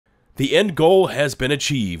The end goal has been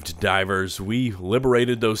achieved, divers. We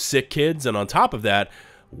liberated those sick kids, and on top of that,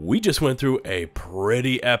 we just went through a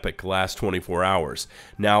pretty epic last 24 hours.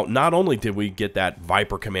 Now, not only did we get that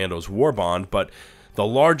Viper Commandos war bond, but the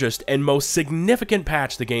largest and most significant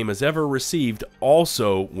patch the game has ever received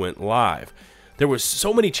also went live. There was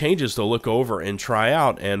so many changes to look over and try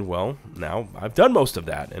out, and well, now I've done most of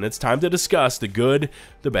that, and it's time to discuss the good,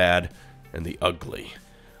 the bad, and the ugly.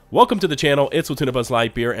 Welcome to the channel, it's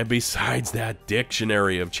LtBuzzLitebeer, and besides that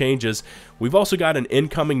dictionary of changes, we've also got an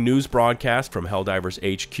incoming news broadcast from Helldivers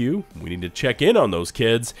HQ. We need to check in on those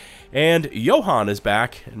kids, and Johan is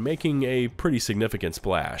back and making a pretty significant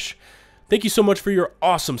splash. Thank you so much for your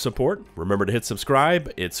awesome support. Remember to hit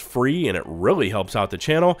subscribe, it's free and it really helps out the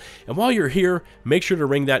channel. And while you're here, make sure to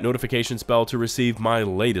ring that notifications bell to receive my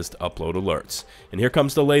latest upload alerts. And here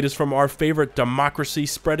comes the latest from our favorite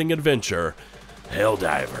democracy-spreading adventure,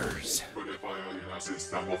 Helldivers.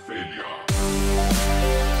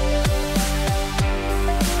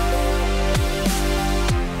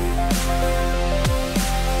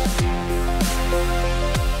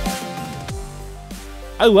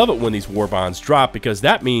 I love it when these war bonds drop because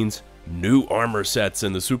that means new armor sets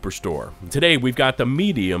in the Superstore. Today we've got the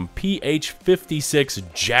medium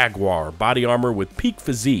PH-56 Jaguar body armor with peak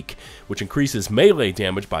physique, which increases melee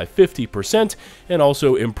damage by 50% and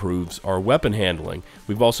also improves our weapon handling.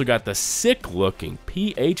 We've also got the sick looking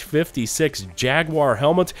PH-56 Jaguar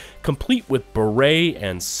helmet, complete with beret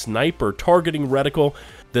and sniper targeting reticle,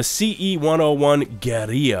 the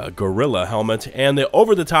CE-101 Gorilla helmet, and the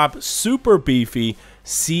over-the-top super beefy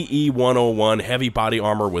CE-101 heavy body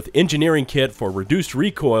armor with engineering kit for reduced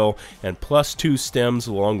recoil and +2 stems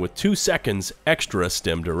along with 2 seconds extra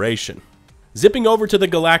stem duration. Zipping over to the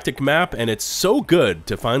Gallactic Map, and it's so good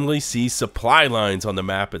to finally see supply lines on the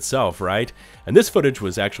map itself, right? And this footage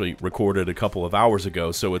was actually recorded a couple of hours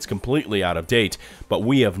ago, so it's completely out of date, but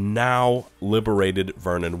we have now liberated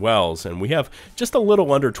Vernen Wells, and we have just a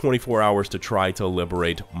little under 24 hours to try to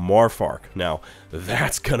liberate Marfark. Now,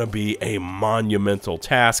 that's gonna be a monumental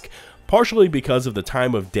task, partially because of the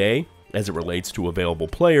time of day as it relates to available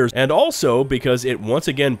players, and also because it once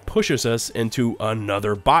again pushes us into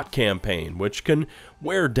another bot campaign, which can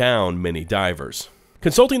wear down many divers.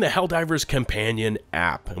 Consulting the Helldivers companion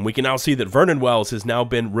app, and we can now see that Vernen Wells has now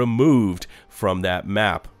been removed from that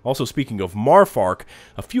map. Also, speaking of Marfark,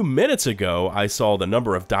 a few minutes ago I saw the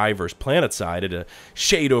number of divers planetside at a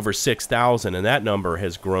shade over 6,000, and that number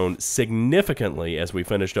has grown significantly as we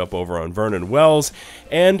finished up over on Vernen Wells,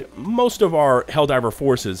 and most of our Helldiver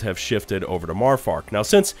forces have shifted over to Marfark. Now,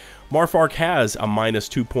 since Marfark has a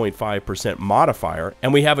 -2.5% modifier,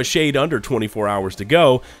 and we have a shade under 24 hours to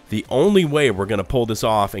go, the only way we're going to pull this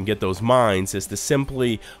off and get those mines is to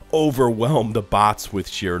simply overwhelm the bots with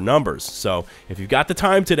sheer numbers. So if you've got the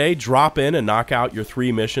time today, drop in and knock out your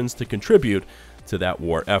 3 missions to contribute to that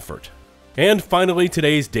war effort. And finally,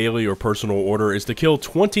 today's daily or personal order is to kill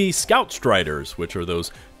 20 Scout Striders, which are those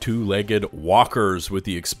 2-legged walkers with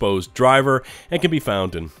the exposed driver and can be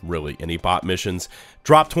found in really any bot missions.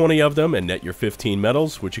 Drop 20 of them and net your 15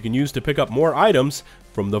 medals, which you can use to pick up more items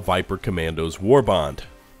from the Viper Commandos war bond.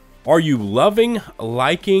 Are you loving,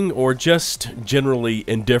 liking, or just generally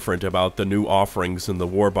indifferent about the new offerings in the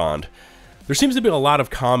war bond? There seems to be a lot of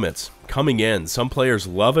comments coming in. Some players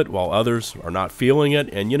love it while others are not feeling it,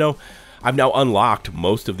 and you know, I've now unlocked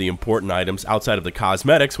most of the important items outside of the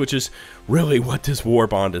cosmetics, which is really what this war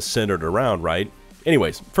bond is centered around, right?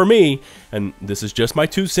 Anyways, for me, and this is just my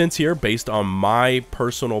 2 cents here based on my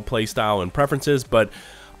personal playstyle and preferences, but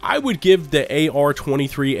I would give the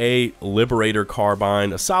AR-23A Liberator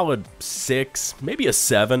carbine a solid 6, maybe a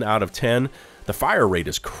 7 out of 10. The fire rate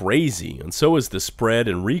is crazy, and so is the spread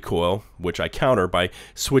and recoil, which I counter by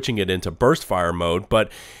switching it into burst fire mode,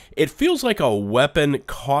 but it feels like a weapon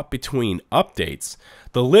caught between updates.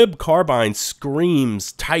 The Lib carbine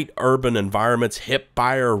screams tight urban environments, hip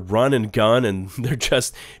fire, run and gun, and there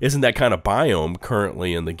just isn't that kind of biome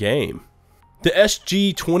currently in the game. The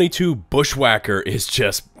SG-22 Bushwhacker is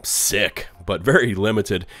just sick, but very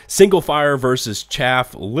limited. Single fire versus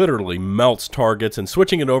chaff literally melts targets, and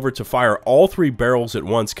switching it over to fire all 3 barrels at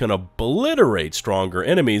once can obliterate stronger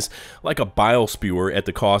enemies like a bile spewer at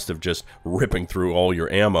the cost of just ripping through all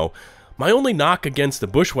your ammo. My only knock against the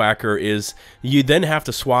Bushwhacker is you then have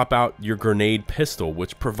to swap out your grenade pistol,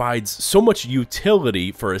 which provides so much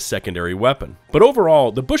utility for a secondary weapon. But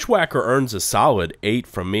overall, the Bushwhacker earns a solid 8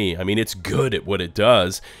 from me. I mean, it's good at what it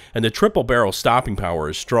does, and the triple barrel stopping power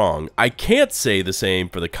is strong. I can't say the same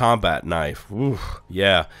for the combat knife. Oof,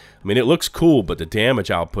 yeah. I mean, it looks cool, but the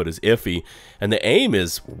damage output is iffy, and the aim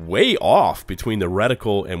is way off between the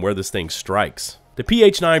reticle and where this thing strikes. The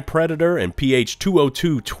PH9 Predator and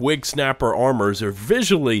PH202 Twig Snapper armors are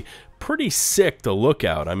visually pretty sick to look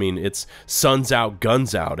at. I mean, it's suns out,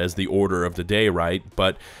 guns out as the order of the day, right?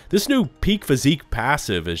 But this new Peak Physique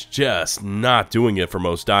passive is just not doing it for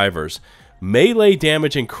most divers. Melee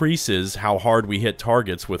damage increases how hard we hit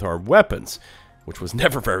targets with our weapons, which was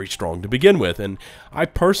never very strong to begin with, and I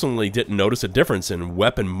personally didn't notice a difference in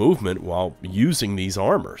weapon movement while using these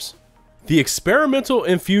armors. The experimental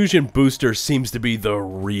infusion booster seems to be the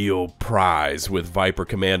real prize with Viper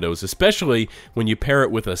Commandos, especially when you pair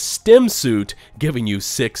it with a stem suit giving you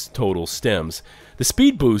 6 total stems. The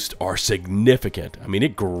speed boosts are significant. I mean,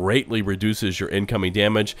 it greatly reduces your incoming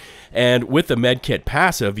damage, and with the medkit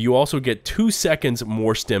passive, you also get 2 seconds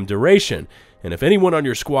more stem duration. And if anyone on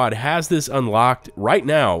your squad has this unlocked, right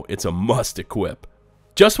now, it's a must equip.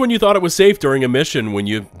 Just when you thought it was safe during a mission when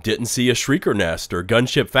you didn't see a Shrieker Nest or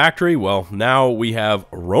Gunship Factory, well, now we have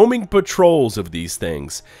roaming patrols of these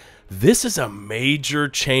things. This is a major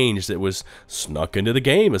change that was snuck into the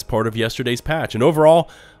game as part of yesterday's patch, and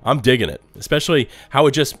overall, I'm digging it, especially how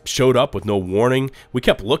it just showed up with no warning. We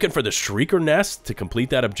kept looking for the Shrieker Nest to complete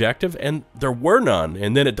that objective, and there were none,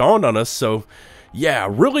 and then it dawned on us, so yeah,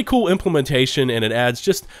 really cool implementation, and it adds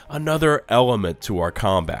just another element to our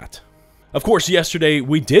combat. Of course, yesterday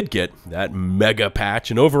we did get that mega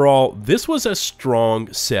patch, and overall, this was a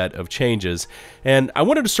strong set of changes, and I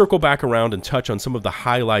wanted to circle back around and touch on some of the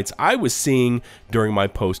highlights I was seeing during my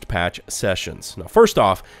post-patch sessions. Now, first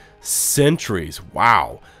off, sentries.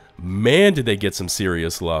 Wow. Man, did they get some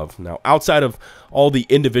serious love. Now, outside of all the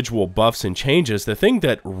individual buffs and changes, the thing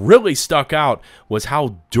that really stuck out was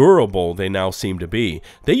how durable they now seem to be.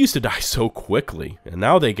 They used to die so quickly, and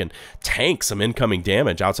now they can tank some incoming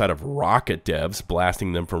damage outside of rocket devs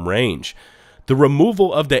blasting them from range. The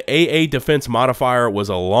removal of the AA defense modifier was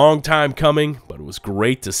a long time coming, but it was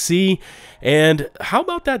great to see. And how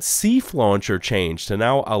about that Seaf launcher change to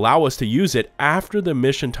now allow us to use it after the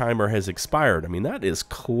mission timer has expired? I mean, that is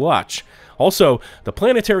clutch. Also, the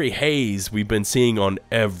planetary haze we've been seeing on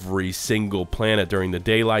every single planet during the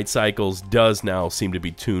daylight cycles does now seem to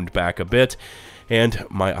be tuned back a bit, and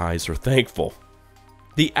my eyes are thankful.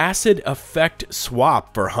 The acid effect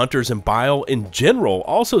swap for Hunters and Bile in general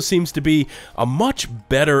also seems to be a much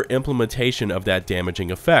better implementation of that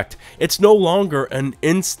damaging effect. It's no longer an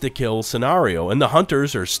insta-kill scenario, and the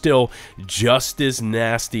Hunters are still just as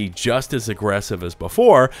nasty, just as aggressive as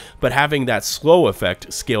before, but having that slow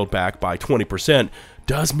effect scaled back by 20%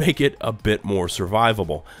 does make it a bit more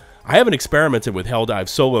survivable. I haven't experimented with Helldive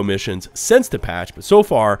solo missions since the patch, but so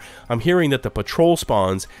far, I'm hearing that the patrol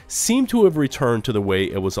spawns seem to have returned to the way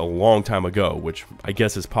it was a long time ago, which I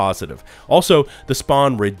guess is positive. Also, the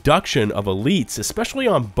spawn reduction of elites, especially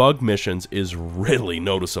on bug missions, is really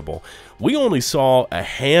noticeable. We only saw a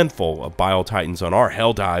handful of Bile Titans on our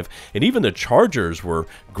Helldive, and even the Chargers were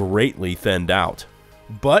greatly thinned out.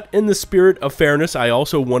 But in the spirit of fairness, I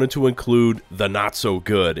also wanted to include the not so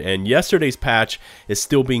good, and yesterday's patch is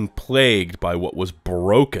still being plagued by what was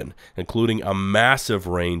broken, including a massive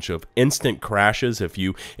range of instant crashes if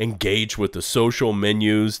you engage with the social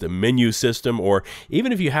menus, the menu system, or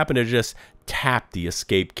even if you happen to just tap the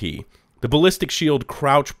escape key. The ballistic shield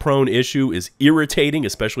crouch prone issue is irritating,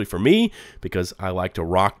 especially for me, because I like to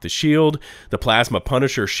rock the shield. The plasma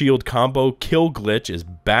punisher shield combo kill glitch is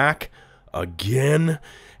back again,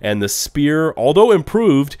 and the spear, although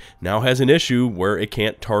improved, now has an issue where it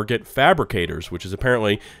can't target fabricators, which is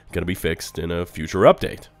apparently going to be fixed in a future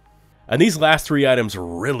update. And these last 3 items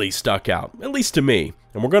really stuck out, at least to me,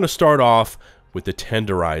 and we're going to start off with the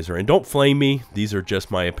tenderizer, and don't flame me, these are just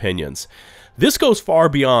my opinions. This goes far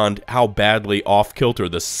beyond how badly off-kilter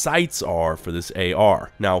the sights are for this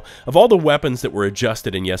AR. Now, of all the weapons that were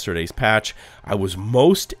adjusted in yesterday's patch, I was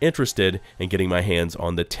most interested in getting my hands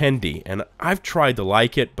on the Tendi, and I've tried to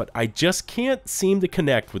like it, but I just can't seem to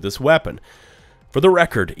connect with this weapon. For the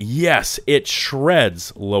record, yes, it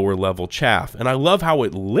shreds lower-level chaff, and I love how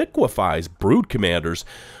it liquefies Brood Commanders,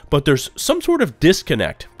 but there's some sort of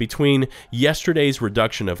disconnect between yesterday's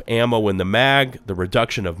reduction of ammo in the mag, the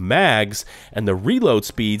reduction of mags, and the reload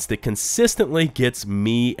speeds that consistently gets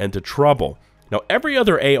me into trouble. Now, every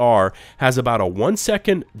other AR has about a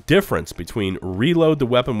 1-second difference between reload the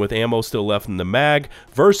weapon with ammo still left in the mag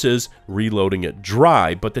versus reloading it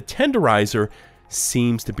dry, but the tenderizer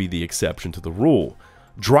seems to be the exception to the rule.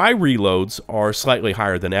 Dry reloads are slightly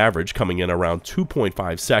higher than average, coming in around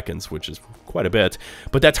 2.5 seconds, which is quite a bit,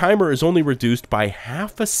 but that timer is only reduced by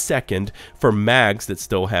half a second for mags that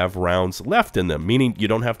still have rounds left in them, meaning you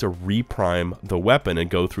don't have to reprime the weapon and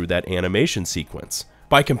go through that animation sequence.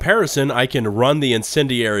 By comparison, I can run the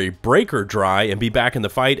incendiary breaker dry and be back in the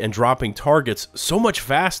fight and dropping targets so much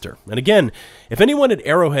faster. And again, if anyone at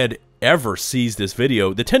Arrowhead ever sees this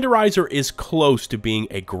video, the Tenderizer is close to being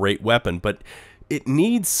a great weapon, but it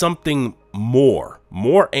needs something more.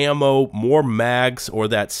 More ammo, more mags, or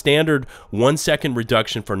that standard 1 second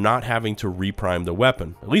reduction for not having to reprime the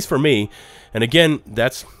weapon. At least for me. And again,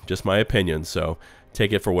 that's just my opinion, so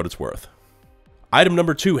take it for what it's worth. Item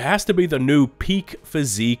number 2 has to be the new Peak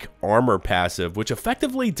Physique Armor passive, which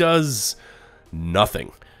effectively does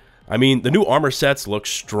nothing. I mean, the new armor sets look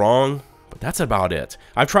strong, but that's about it.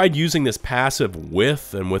 I've tried using this passive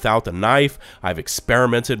with and without the knife. I've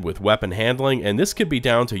experimented with weapon handling, and this could be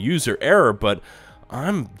down to user error, but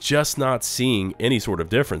I'm just not seeing any sort of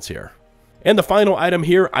difference here. And the final item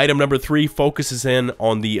here, item number 3, focuses in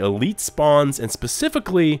on the elite spawns and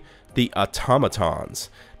specifically the automatons.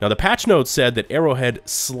 Now, the patch notes said that Arrowhead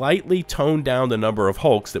slightly toned down the number of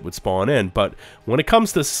Hulks that would spawn in, but when it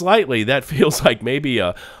comes to slightly, that feels like maybe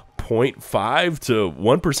a 0.5 to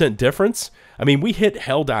 1% difference. I mean, we hit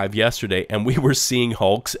Helldive yesterday and we were seeing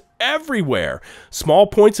Hulks everywhere. Small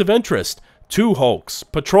points of interest, 2 Hulks,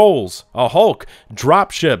 patrols, a Hulk,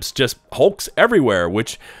 dropships, just Hulks everywhere,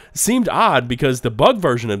 which seemed odd because the bug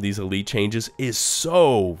version of these elite changes is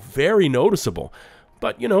so very noticeable.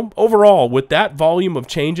 But, you know, overall, with that volume of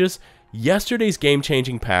changes, yesterday's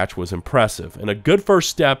game-changing patch was impressive and a good first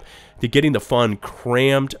step to getting the fun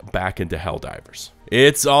crammed back into Helldivers.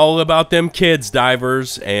 It's all about them kids,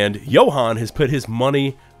 divers, and Johan has put his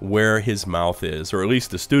money where his mouth is, or at least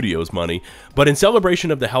the studio's money. But in celebration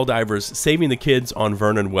of the Helldivers saving the kids on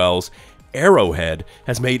Vernen Wells, Arrowhead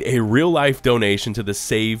has made a real-life donation to the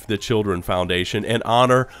Save the Children Foundation in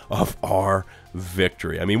honor of our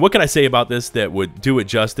victory. I mean, what can I say about this that would do it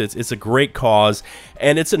justice? It's a great cause,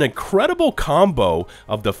 and it's an incredible combo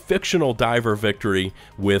of the fictional diver victory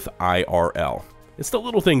with IRL. It's the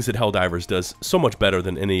little things that Helldivers does so much better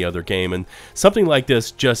than any other game, and something like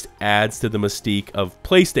this just adds to the mystique of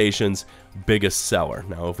PlayStation's biggest seller.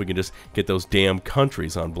 Now, if we can just get those damn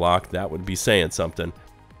countries on block, that would be saying something.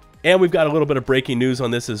 And we've got a little bit of breaking news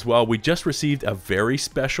on this as well. We just received a very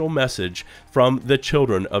special message from the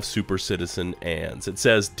children of Super Citizen Ans. It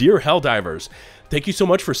says, "Dear Helldivers, thank you so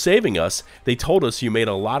much for saving us. They told us you made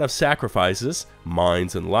a lot of sacrifices,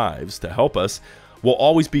 minds and lives, to help us. We'll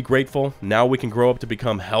always be grateful. Now we can grow up to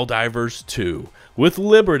become Helldivers too. With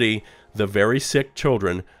liberty, the very sick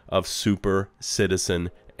children of Super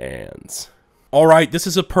Citizen Ans." Alright, this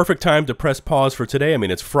is a perfect time to press pause for today. I mean,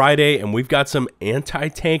 it's Friday and we've got some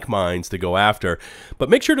anti-tank mines to go after. But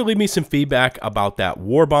make sure to leave me some feedback about that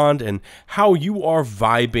war bond and how you are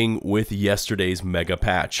vibing with yesterday's mega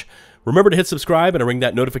patch. Remember to hit subscribe and ring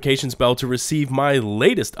that notifications bell to receive my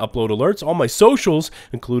latest upload alerts. All my socials,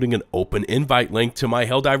 including an open invite link to my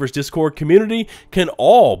Helldivers Discord community, can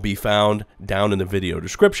all be found down in the video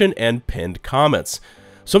description and pinned comments.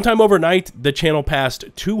 Sometime overnight, the channel passed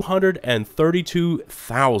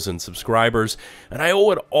 232,000 subscribers, and I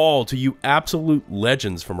owe it all to you absolute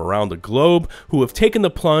legends from around the globe who have taken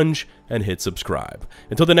the plunge and hit subscribe.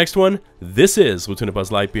 Until the next one, this is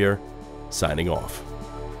LtBuzzLitebeer, signing off.